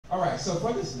right, so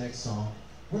for this next song,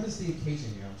 what is the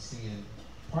occasion here? I'm seeing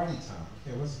party time.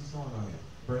 Okay, what's going on here?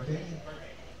 Birthday?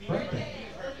 Birthday.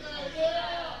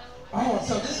 Oh,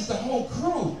 so this is the whole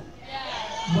crew.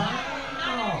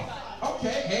 Wow.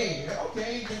 Okay, hey,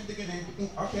 okay.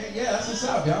 Okay, yeah, that's what's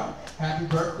up, y'all. Happy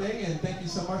birthday, and thank you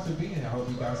so much for being here. I hope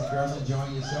you guys and girls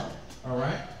enjoying yourself. All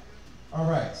right? All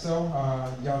right, so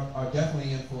y'all are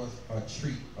definitely in for a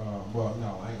treat. Well,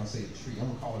 no, I ain't gonna say a treat. I'm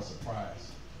gonna call it a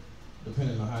surprise,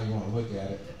 depending on how you want to look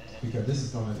at it, because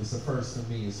it's a first for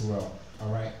me as well. All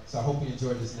right, so I hope you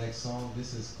enjoyed this next song.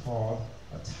 This is called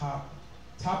Top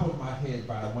of My Head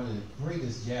by one of the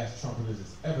greatest jazz trumpeters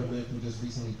that's ever lived, who just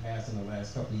recently passed in the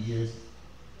last couple of years,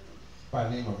 by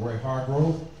the name of Roy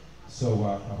Hargrove. So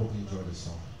I hope you enjoy this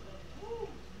song.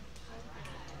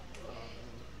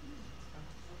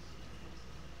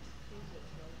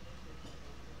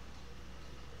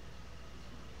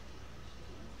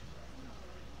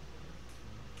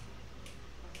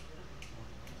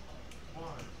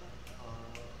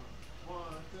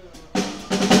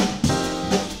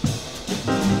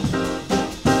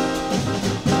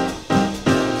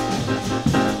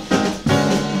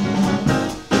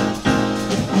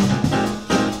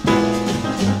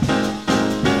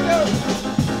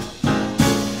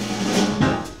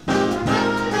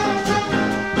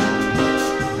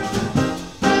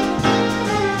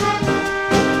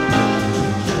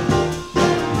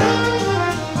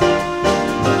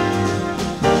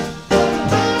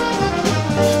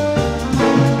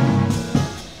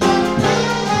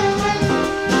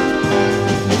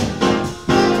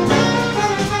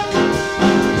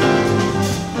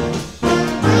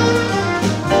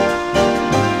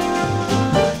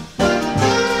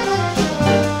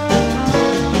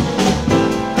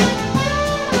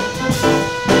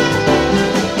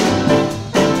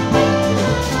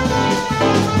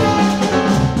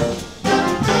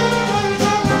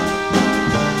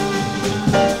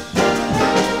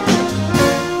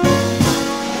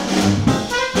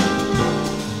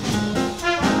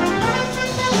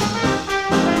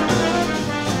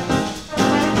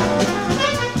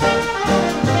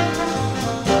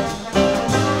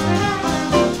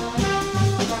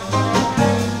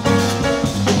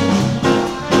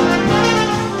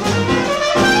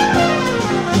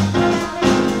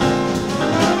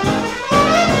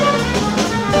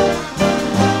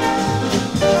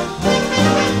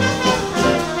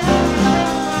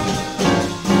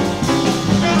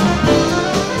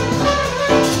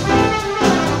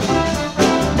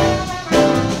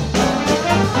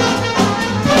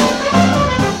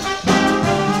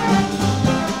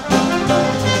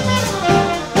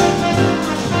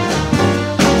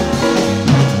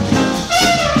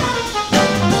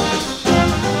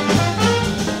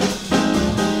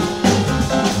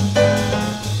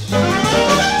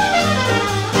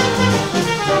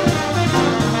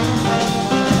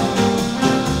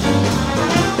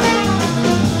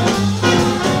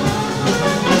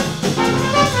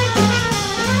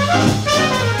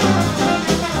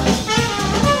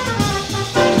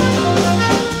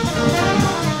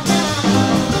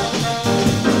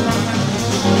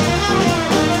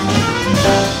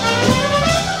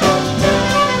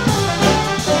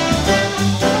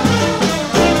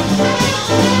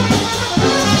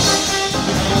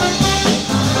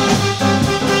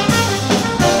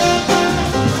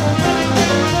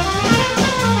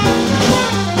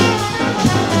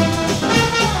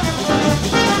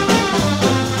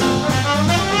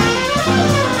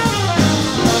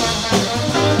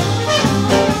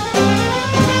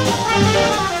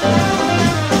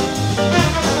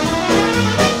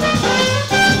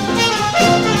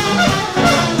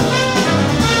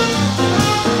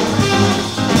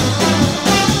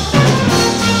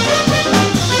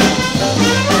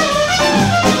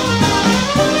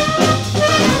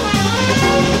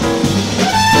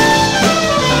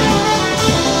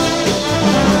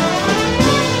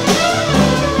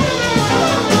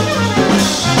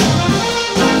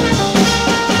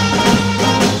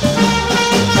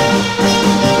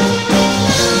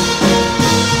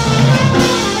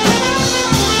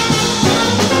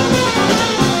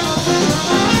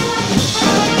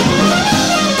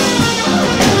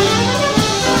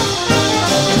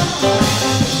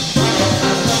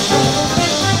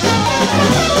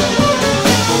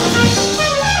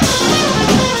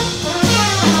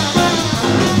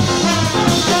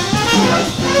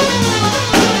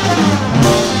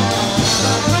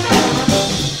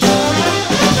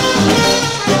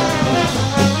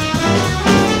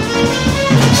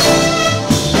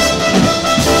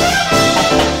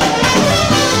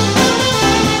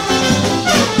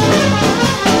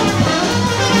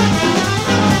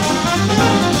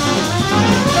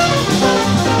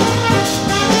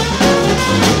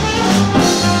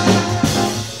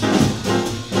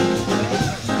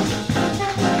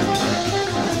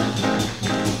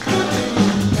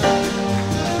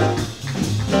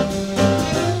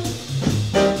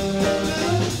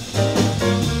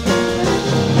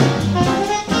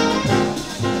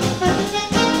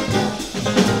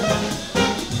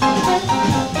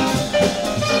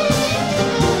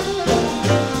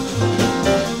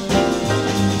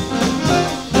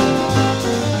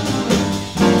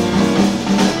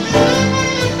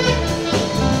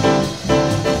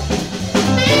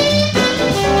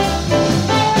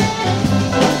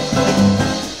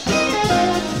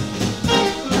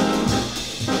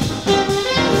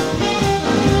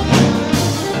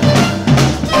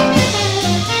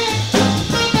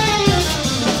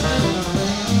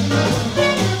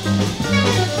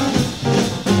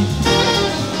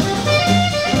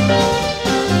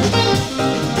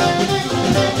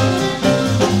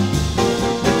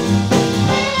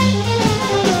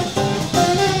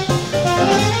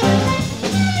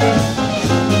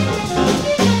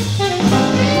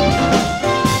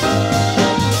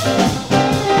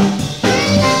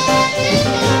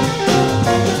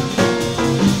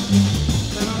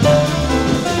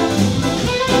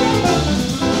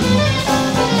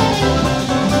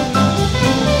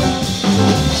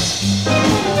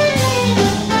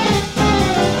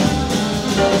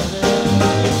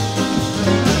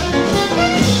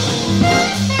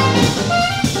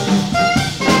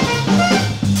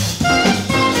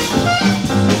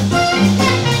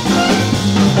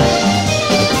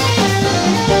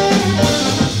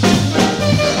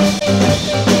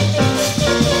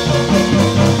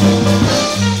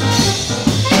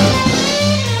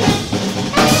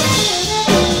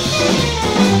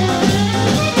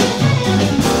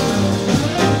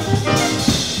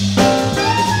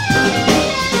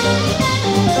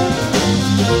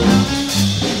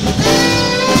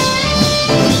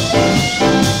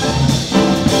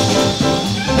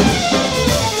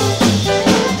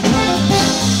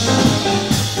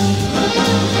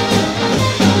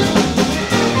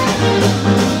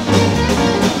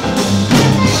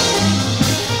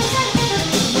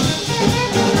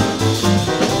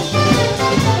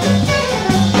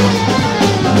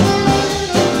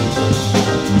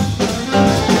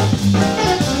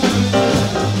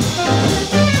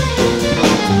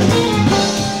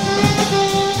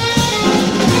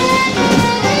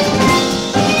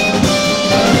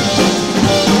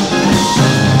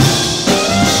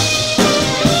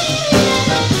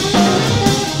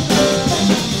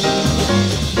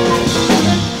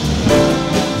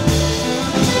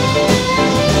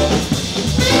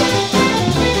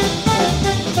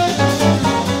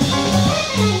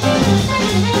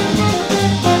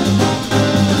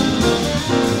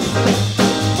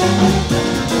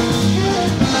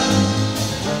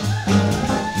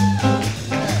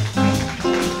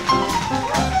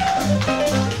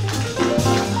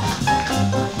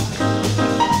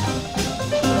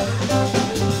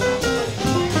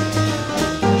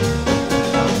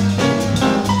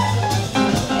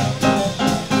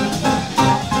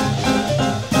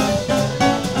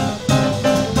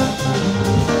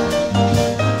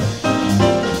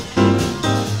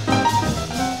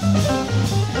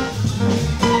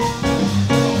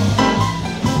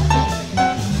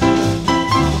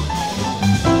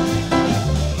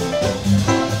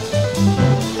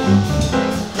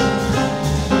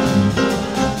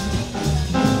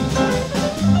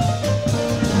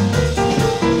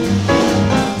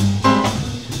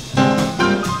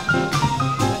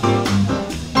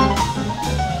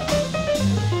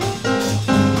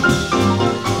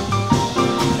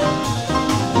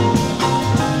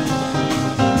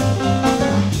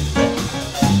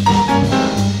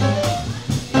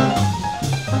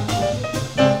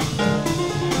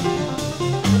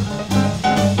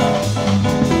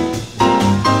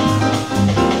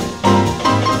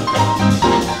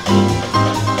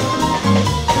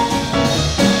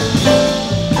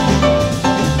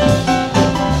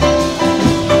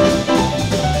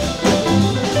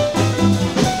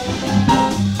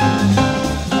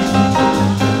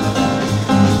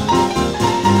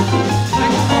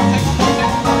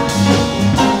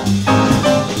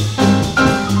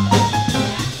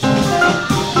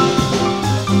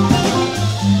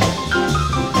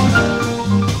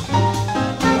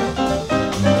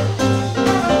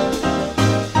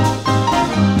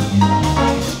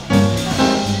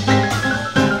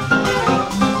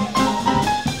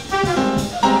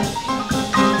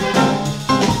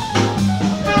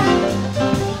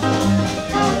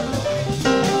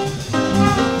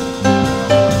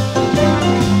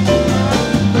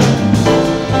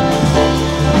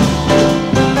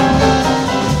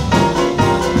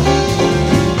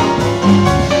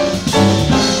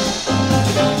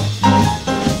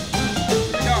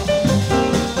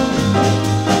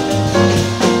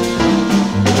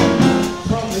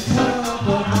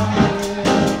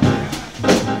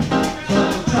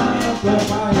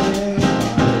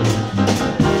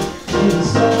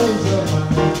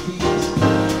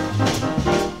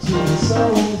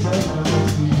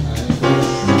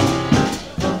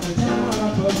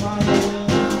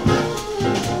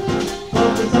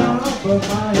 of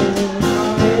my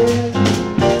head,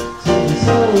 to the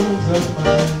soles of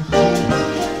my feet,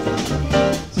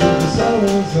 to the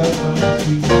soles of my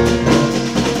feet.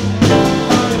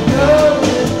 I'm covered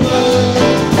in blood.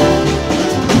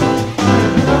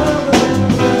 I'm covered in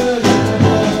blood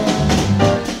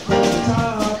from the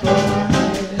top of my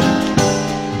head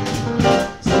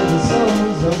to the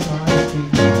soles of my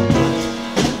feet.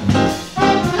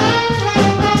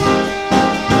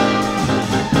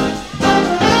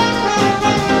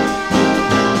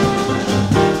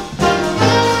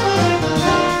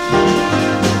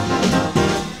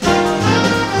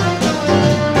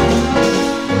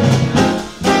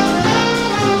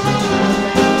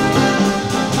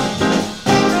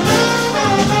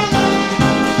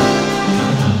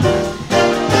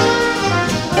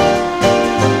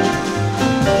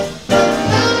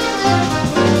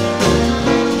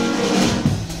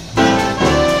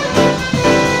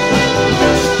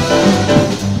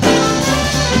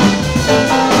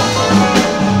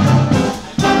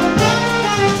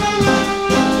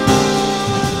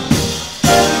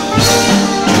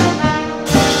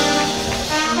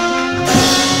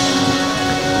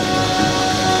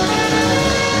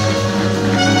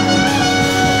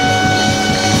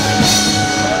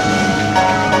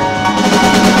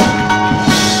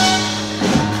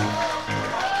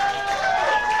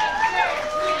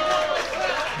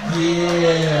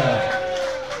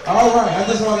 Yeah. All right. I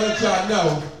just want to let y'all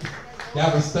know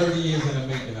that was 30 years in the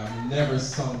making. I've never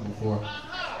sung before.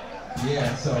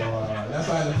 Yeah. So that's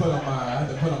why I had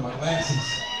to put on my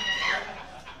glasses.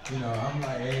 You know, I'm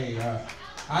like, hey,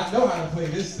 I know how to play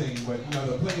this thing, but you know,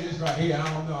 to play this right here,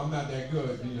 I don't know. I'm not that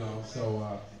good. You know.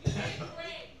 So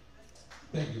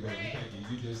thank you, baby. Thank you.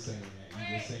 You just saying that.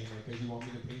 You just saying that because you want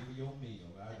me to pay for your meal.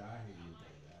 I hear you,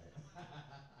 baby.